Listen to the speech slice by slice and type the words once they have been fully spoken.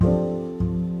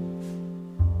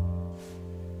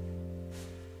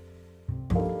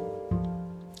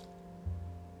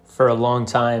For a long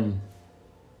time,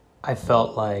 I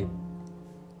felt like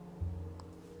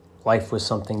life was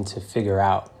something to figure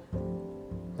out,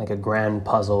 like a grand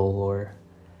puzzle or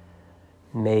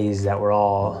maze that we're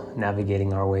all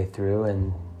navigating our way through,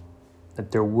 and that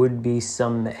there would be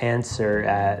some answer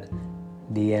at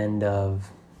the end of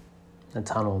the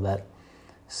tunnel, that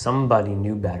somebody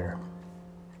knew better.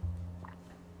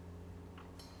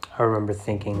 I remember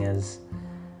thinking as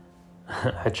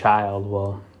a child,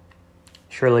 well,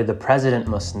 surely the president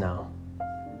must know.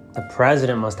 The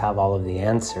president must have all of the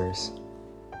answers.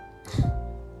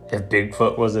 If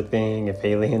Bigfoot was a thing, if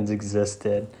aliens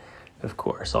existed, of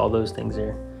course, all those things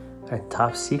are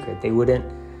top secret. They wouldn't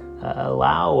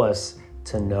allow us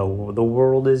to know. The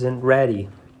world isn't ready.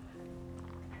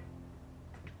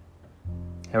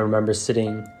 I remember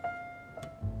sitting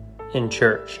in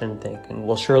church and thinking,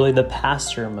 well, surely the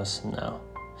pastor must know.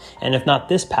 And if not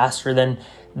this pastor, then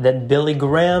Billy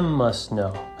Graham must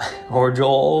know. Or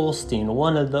Joel Osteen,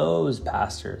 one of those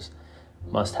pastors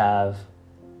must have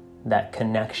that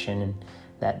connection and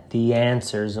that the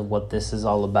answers of what this is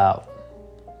all about.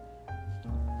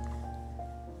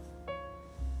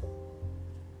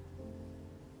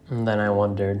 And then I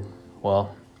wondered,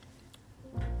 well,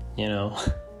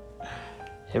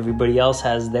 everybody else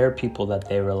has their people that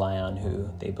they rely on who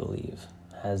they believe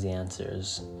has the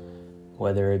answers,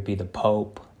 whether it be the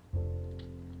Pope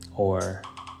or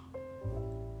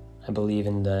I believe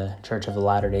in the Church of the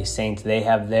Latter-day Saints. They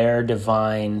have their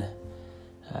divine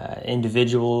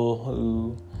individual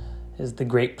who is the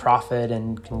great prophet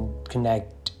and can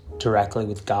connect directly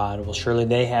with God. Well, surely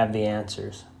they have the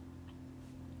answers.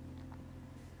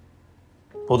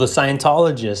 Well, the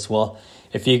Scientologists, well,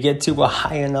 if you get to a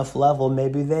high enough level,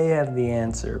 maybe they have the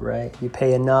answer, right? You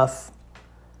pay enough,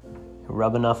 you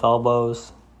rub enough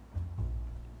elbows.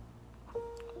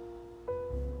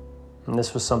 And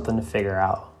this was something to figure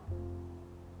out.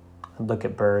 I'd look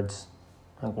at birds.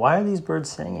 Like, why are these birds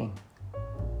singing?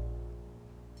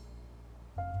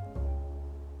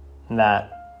 And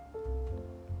that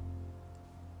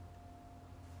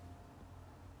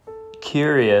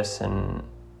curious and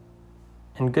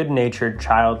good-natured,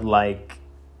 childlike,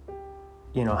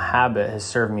 habit has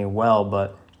served me well,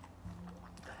 but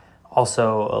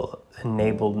also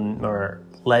enabled or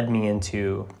led me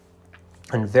into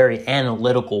a very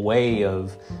analytical way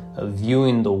of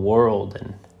viewing the world.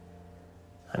 And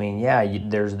I mean,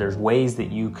 there's ways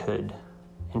that you could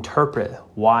interpret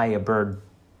why a bird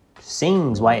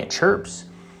sings, why it chirps,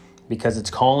 because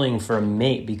it's calling for a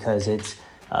mate, because it's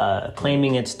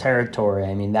claiming its territory.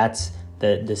 I mean, that's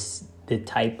the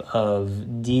type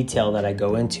of detail that I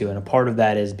go into, and a part of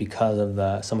that is because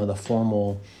of some of the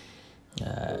formal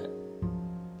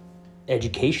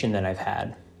education that I've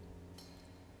had.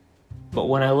 But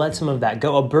when I let some of that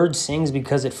go, a bird sings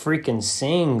because it freaking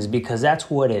sings, because that's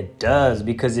what it does.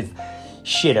 Because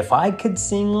if I could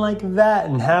sing like that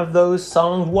and have those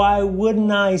songs, why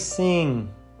wouldn't I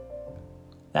sing?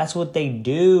 That's what they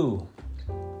do.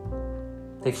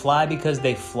 They fly because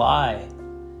they fly.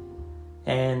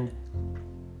 And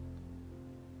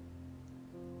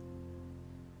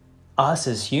us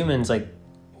as humans,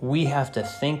 we have to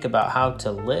think about how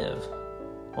to live,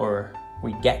 or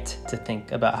we get to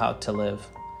think about how to live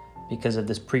because of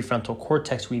this prefrontal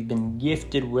cortex we've been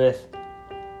gifted with.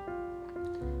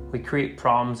 We create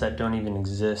problems that don't even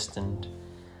exist, and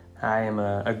I am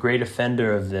a great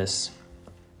offender of this.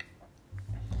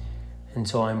 And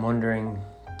so I'm wondering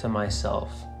to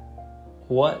myself,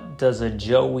 what does a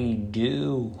Joey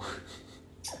do?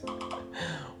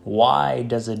 Why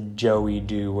does a Joey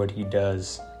do what he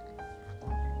does?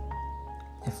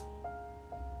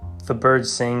 If a bird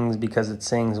sings because it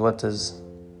sings, what does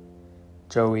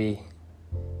Joey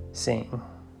sing?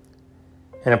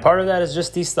 And a part of that is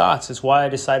just these thoughts. It's why I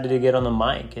decided to get on the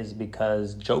mic, is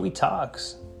because Joey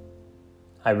talks.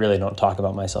 I really don't talk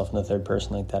about myself in the third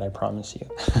person like that, I promise you.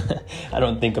 I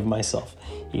don't think of myself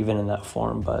even in that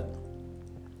form, but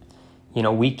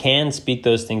we can speak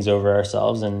those things over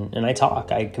ourselves, and I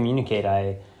talk, I communicate,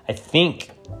 I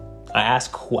think, I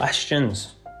ask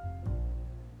questions.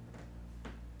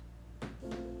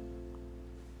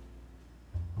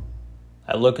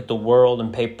 I look at the world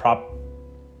and I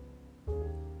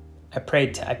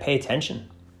pay attention.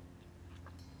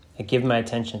 I give my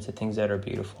attention to things that are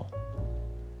beautiful.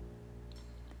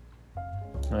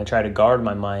 And I try to guard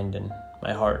my mind and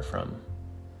my heart from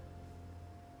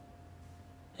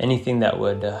anything that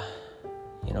would,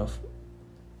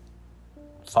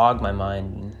 fog my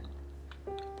mind.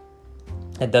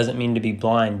 It doesn't mean to be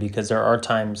blind, because there are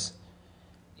times,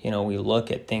 we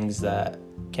look at things that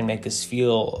can make us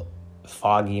feel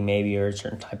foggy maybe, or a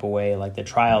certain type of way, like the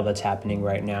trial that's happening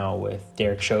right now with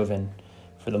Derek Chauvin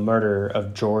for the murder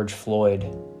of George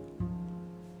Floyd.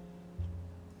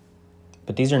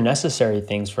 But these are necessary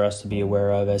things for us to be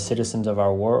aware of as citizens of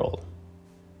our world.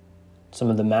 Some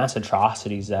of the mass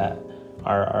atrocities that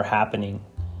are happening,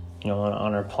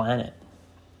 on our planet.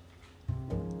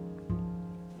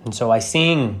 And so I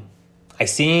sing,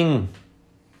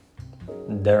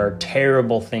 there are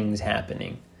terrible things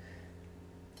happening.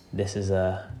 This is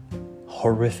a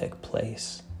horrific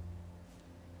place.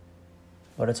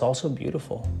 But it's also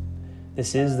beautiful.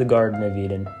 This is the Garden of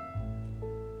Eden.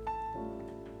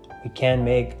 We can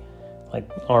make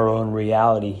our own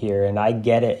reality here, and I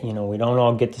get it. We don't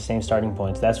all get the same starting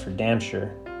points. That's for damn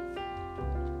sure.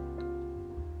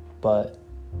 But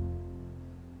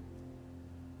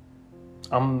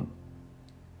I'm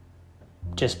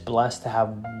just blessed to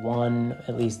have one,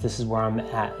 at least this is where I'm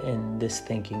at in this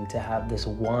thinking, to have this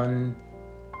one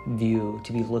view,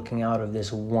 to be looking out of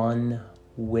this one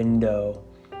window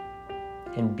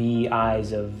and be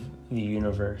eyes of the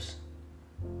universe.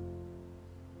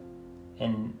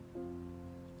 And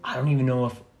I don't even know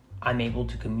if I'm able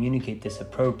to communicate this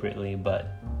appropriately, but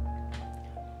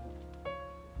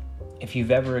if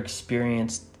you've ever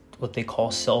experienced what they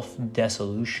call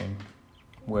self-dissolution,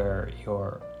 where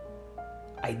your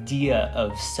idea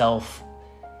of self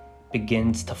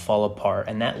begins to fall apart,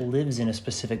 and that lives in a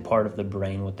specific part of the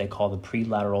brain, what they call the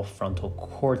prelateral frontal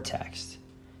cortex.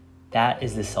 That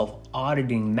is the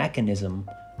self-auditing mechanism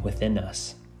within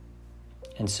us.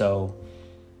 And so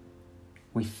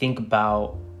we think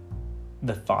about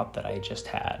the thought that I just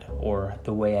had, or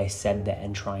the way I said that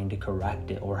and trying to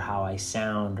correct it, or how I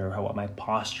sound, or what my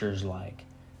posture's like.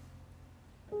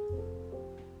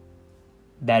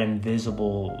 That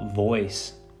invisible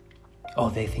voice,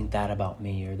 oh, they think that about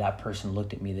me, or that person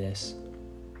looked at me this.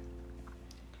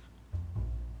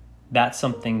 That's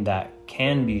something that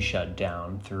can be shut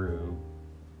down through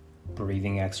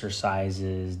breathing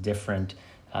exercises, different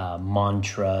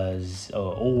mantras,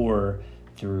 or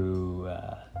through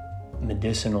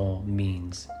medicinal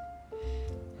means.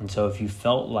 And so if you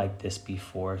felt like this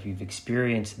before, if you've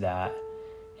experienced that,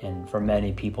 and for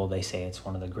many people they say it's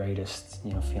one of the greatest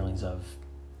feelings of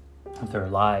their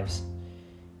lives,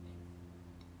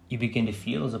 you begin to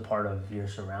feel as a part of your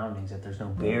surroundings that there's no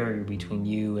barrier between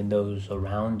you and those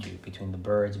around you, between the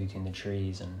birds, between the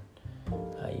trees, and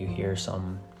you hear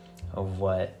some of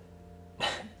what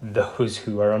those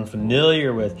who are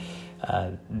unfamiliar with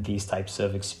these types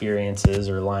of experiences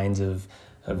or lines of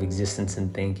existence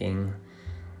and thinking,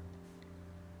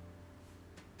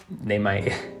 they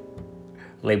might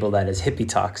label that as hippie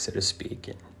talk, so to speak.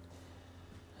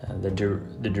 And the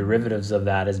derivatives of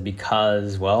that is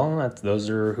because, those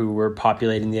are who were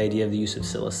populating the idea of the use of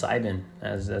psilocybin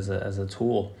as a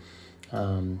tool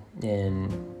in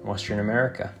Western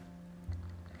America,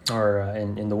 or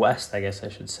in the West, I guess I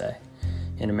should say,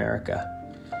 in America.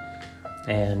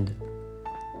 And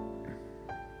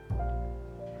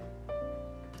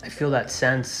I feel that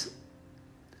sense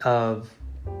of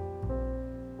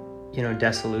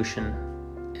dissolution.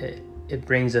 It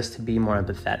brings us to be more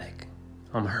empathetic.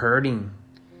 I'm hurting,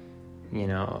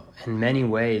 in many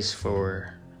ways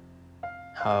for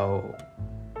how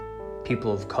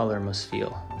people of color must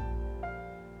feel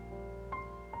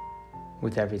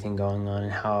with everything going on,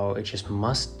 and how it just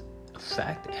must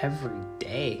affect every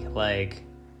day.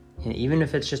 Even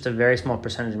if it's just a very small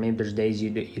percentage, maybe there's days you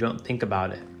don't think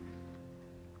about it.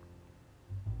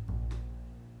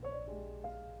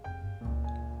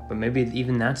 But maybe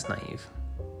even that's naive.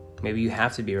 Maybe you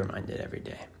have to be reminded every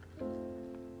day.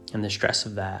 And the stress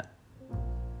of that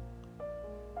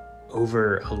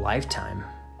over a lifetime,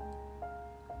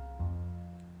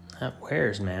 that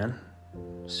wears, man.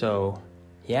 So,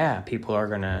 people are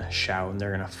going to shout and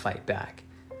they're going to fight back.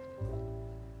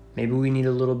 Maybe we need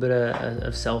a little bit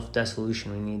of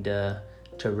self-dissolution. We need to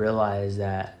realize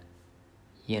that,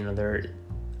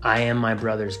 I am my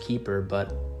brother's keeper,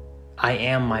 but I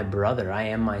am my brother. I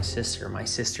am my sister. My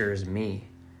sister is me.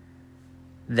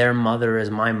 Their mother is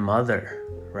my mother,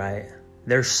 right?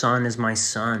 Their son is my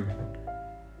son.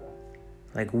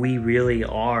 We really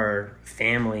are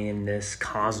family in this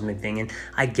cosmic thing. And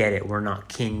I get it. We're not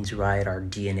kins, right? Our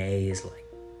DNA is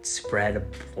spread,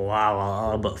 blah,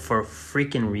 blah, blah. But for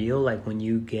freaking real, when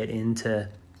you get into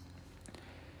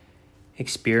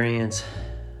experience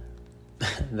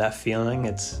that feeling,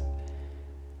 it's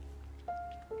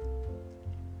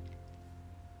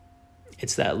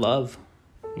that love,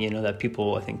 that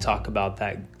people, I think, talk about,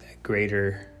 that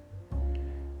greater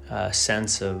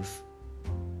sense of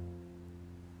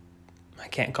I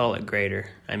can't call it greater.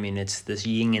 I mean, it's this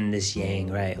yin and this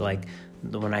yang, right? Like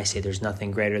when I say there's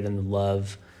nothing greater than the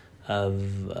love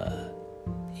of,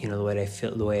 the way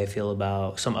I feel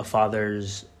about a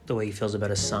father's, the way he feels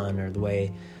about a son, or the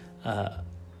way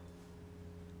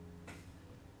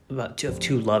about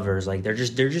two lovers. Like they're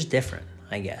just different,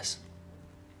 I guess,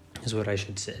 is what I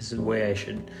should say. This is the way I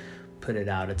should put it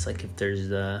out. It's like if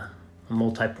there's a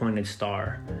multi-pointed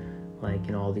star,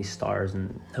 like, all these stars,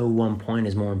 and no one point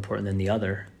is more important than the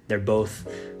other. They're both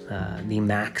the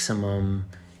maximum,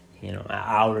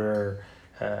 outer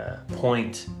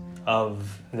point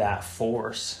of that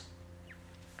force.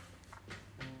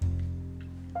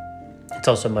 It's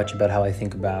also much about how I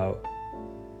think about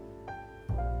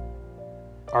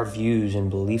our views and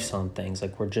beliefs on things.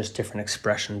 Like we're just different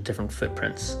expressions, different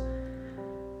footprints,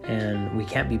 and we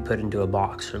can't be put into a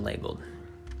box or labeled.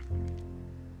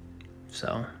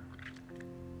 So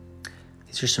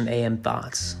these are some AM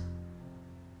thoughts.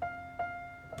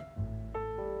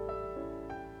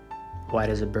 Why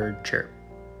does a bird chirp?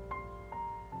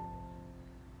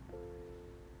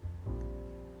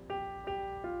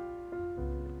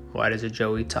 Why does a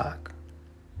Joey talk?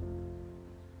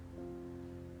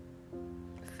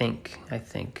 I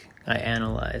think, I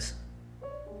analyze,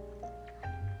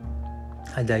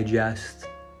 I digest,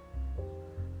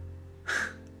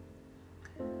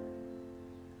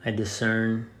 I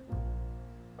discern,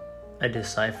 I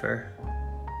decipher,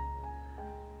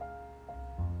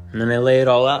 and then I lay it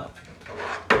all out.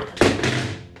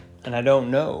 And I don't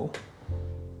know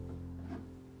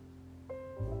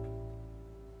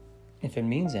if it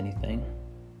means anything,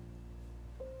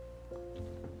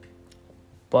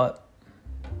 but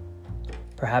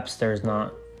perhaps there's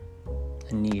not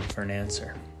a need for an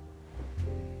answer.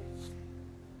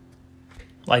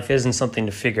 Life isn't something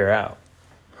to figure out,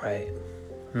 right?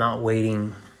 I'm not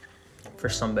waiting for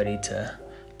somebody to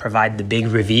provide the big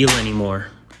reveal anymore.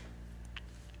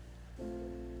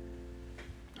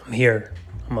 I'm here.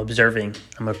 I'm observing.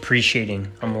 I'm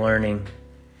appreciating. I'm learning.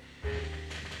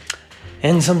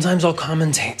 And sometimes I'll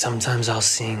commentate. Sometimes I'll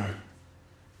sing.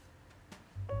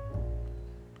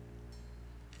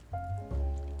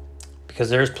 Because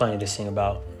there's plenty to sing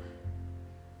about.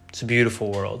 It's a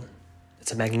beautiful world.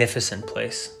 It's a magnificent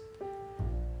place.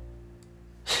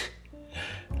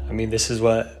 I mean, this is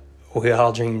what we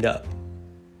all dreamed up.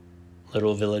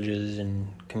 Little villages and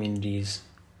communities,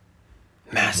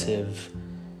 massive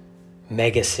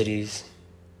mega cities,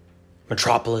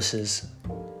 metropolises.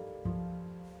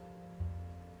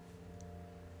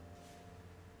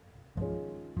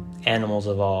 Animals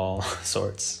of all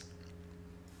sorts.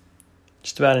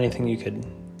 Just about anything you could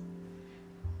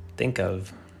think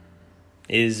of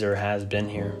is or has been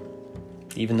here.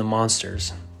 Even the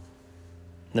monsters,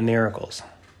 the miracles,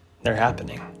 they're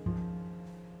happening.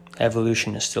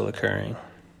 Evolution is still occurring.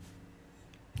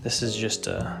 This is just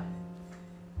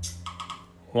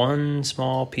one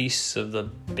small piece of the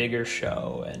bigger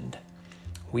show, and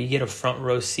we get a front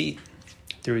row seat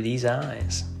through these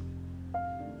eyes.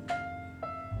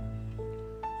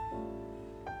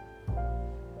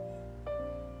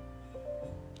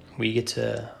 We get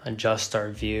to adjust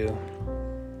our view,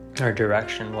 our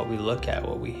direction, what we look at,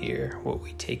 what we hear, what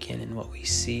we take in, and what we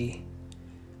see,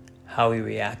 how we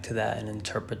react to that and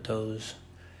interpret those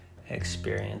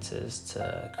experiences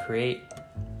to create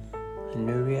a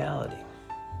new reality.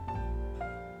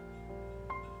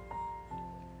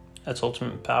 That's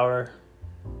ultimate power.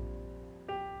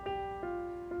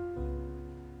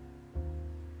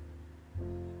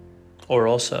 Or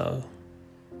also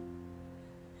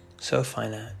so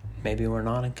finite. Maybe we're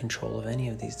not in control of any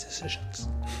of these decisions.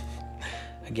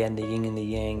 Again, the yin and the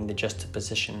yang, the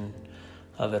juxtaposition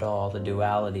of it all, the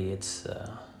duality, it's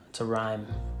a rhyme.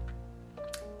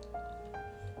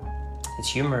 It's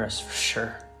humorous for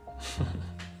sure.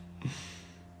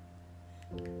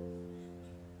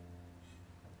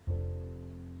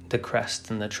 The crest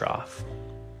and the trough.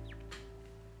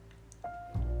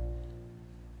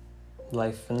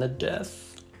 Life and the death.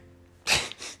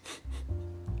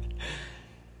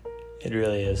 It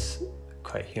really is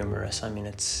quite humorous. I mean,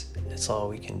 it's all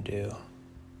we can do.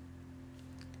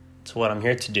 It's what I'm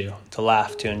here to do, to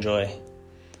laugh, to enjoy,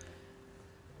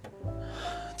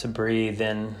 to breathe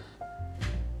in.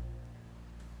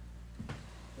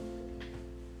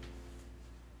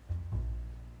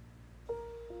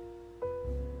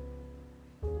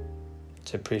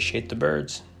 To appreciate the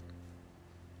birds.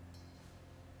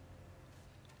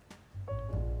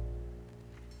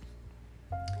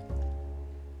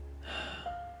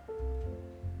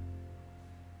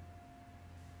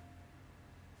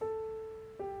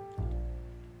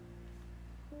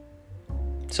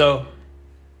 So,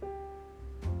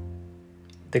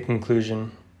 the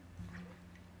conclusion.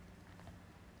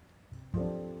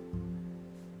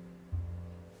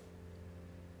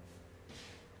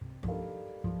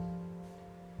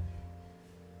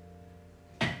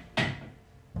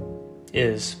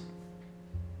 Is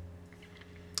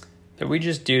that we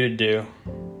just do to do.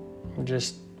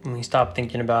 When we stop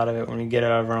thinking about it, when we get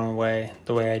out of our own way,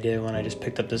 the way I did when I just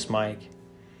picked up this mic.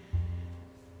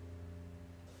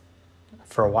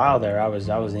 For a while there, I was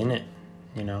in it,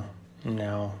 you know.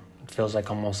 Now it feels like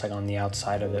almost like on the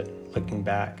outside of it, looking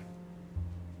back.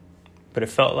 But it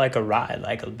felt like a ride,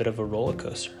 like a bit of a roller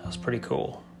coaster. That was pretty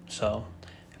cool. So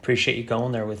I appreciate you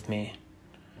going there with me.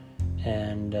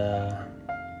 And,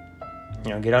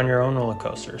 get on your own roller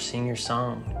coaster, sing your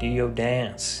song, do your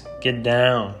dance, get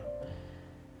down.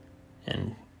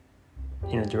 And,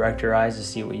 direct your eyes to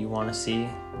see what you want to see.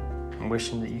 I'm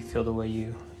wishing that you feel the way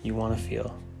you want to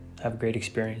feel. Have a great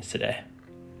experience today.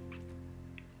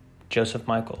 Joseph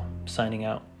Michael, signing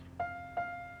out.